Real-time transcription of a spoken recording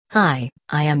Hi,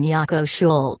 I am Jaco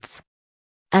Schultz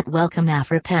at Welcome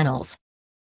Panels,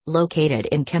 located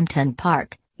in Kempton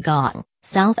Park, Gauteng,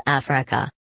 South Africa.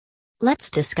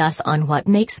 Let's discuss on what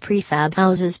makes prefab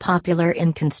houses popular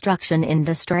in construction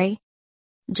industry.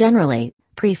 Generally,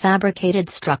 prefabricated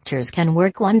structures can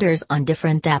work wonders on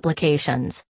different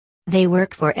applications. They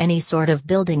work for any sort of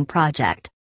building project.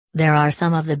 There are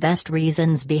some of the best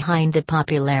reasons behind the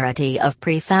popularity of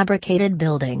prefabricated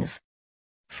buildings.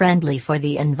 Friendly for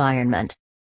the environment.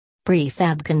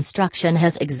 Prefab construction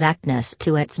has exactness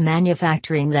to its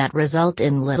manufacturing that result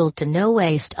in little to no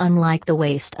waste, unlike the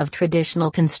waste of traditional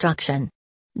construction.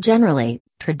 Generally,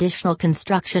 traditional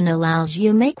construction allows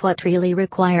you make what really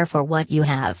require for what you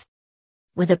have.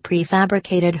 With a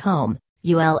prefabricated home,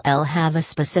 you'll have a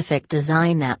specific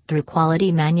design that through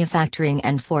quality manufacturing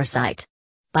and foresight.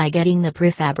 By getting the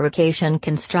prefabrication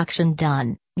construction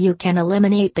done, you can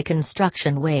eliminate the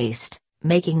construction waste,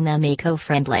 making them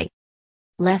eco-friendly.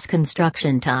 Less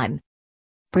construction time.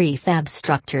 Prefab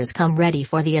structures come ready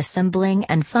for the assembling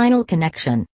and final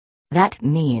connection. That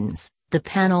means, the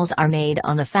panels are made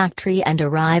on the factory and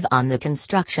arrive on the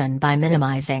construction by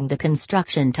minimizing the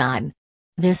construction time.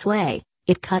 This way,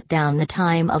 it cut down the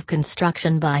time of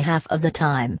construction by half of the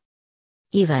time.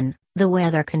 Even, the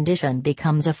weather condition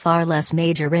becomes a far less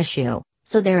major issue,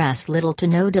 so there's little to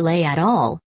no delay at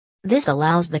all. This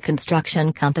allows the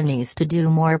construction companies to do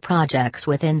more projects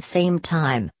within same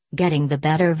time, getting the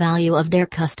better value of their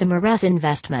customers'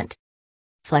 investment.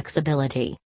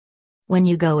 Flexibility. When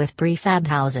you go with prefab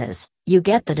houses, you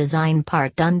get the design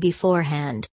part done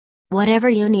beforehand.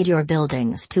 Whatever you need your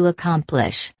buildings to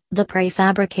accomplish, the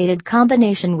prefabricated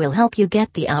combination will help you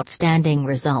get the outstanding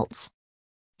results.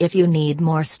 If you need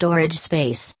more storage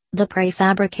space, the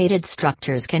prefabricated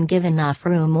structures can give enough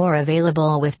room or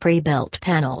available with pre-built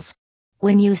panels.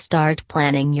 When you start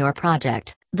planning your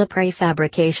project, the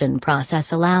prefabrication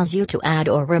process allows you to add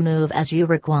or remove as you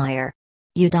require.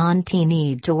 You don't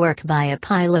need to work by a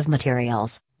pile of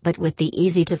materials, but with the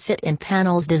easy-to-fit-in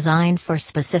panels designed for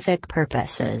specific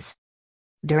purposes.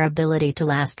 Durability to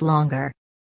last longer.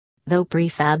 Though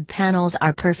prefab panels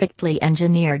are perfectly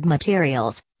engineered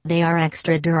materials, they are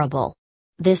extra durable.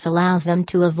 This allows them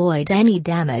to avoid any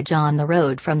damage on the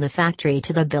road from the factory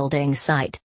to the building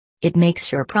site. It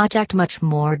makes your project much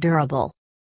more durable.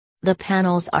 The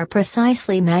panels are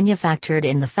precisely manufactured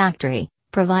in the factory,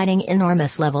 providing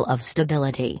enormous level of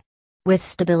stability. With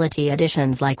stability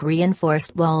additions like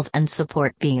reinforced walls and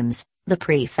support beams, the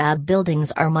prefab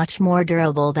buildings are much more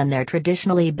durable than their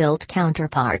traditionally built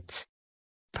counterparts.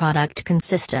 Product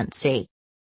consistency.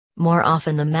 More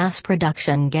often the mass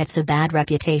production gets a bad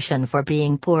reputation for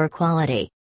being poor quality.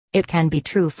 It can be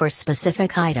true for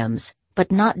specific items,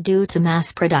 but not due to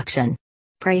mass production.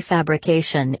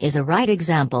 Prefabrication is a right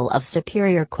example of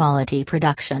superior quality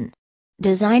production.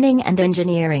 Designing and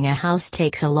engineering a house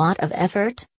takes a lot of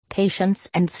effort, patience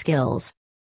and skills.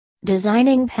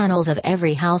 Designing panels of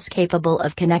every house capable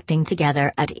of connecting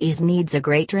together at ease needs a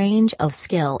great range of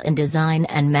skill in design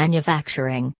and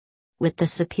manufacturing. With the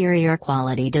superior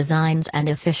quality designs and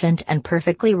efficient and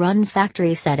perfectly run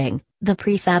factory setting, the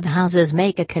prefab houses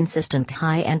make a consistent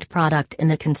high-end product in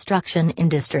the construction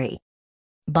industry.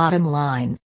 Bottom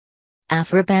line.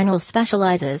 Afripanel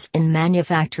specializes in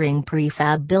manufacturing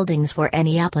prefab buildings for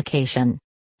any application.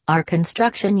 Our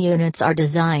construction units are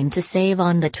designed to save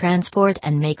on the transport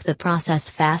and make the process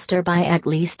faster by at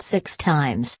least 6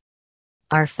 times.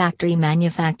 Our factory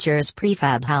manufactures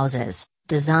prefab houses,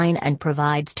 design and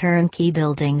provides turnkey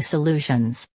building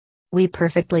solutions. We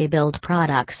perfectly build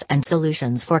products and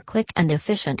solutions for quick and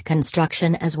efficient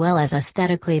construction as well as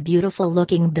aesthetically beautiful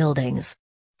looking buildings.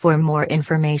 For more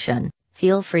information,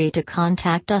 feel free to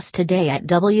contact us today at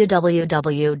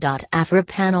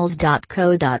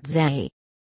www.afripanels.co.za.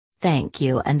 Thank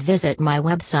you and visit my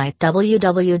website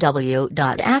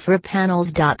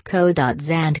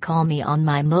www.afripanels.co.za and call me on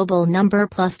my mobile number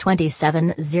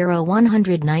 +27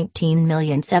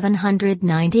 0119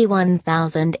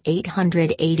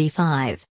 791,885.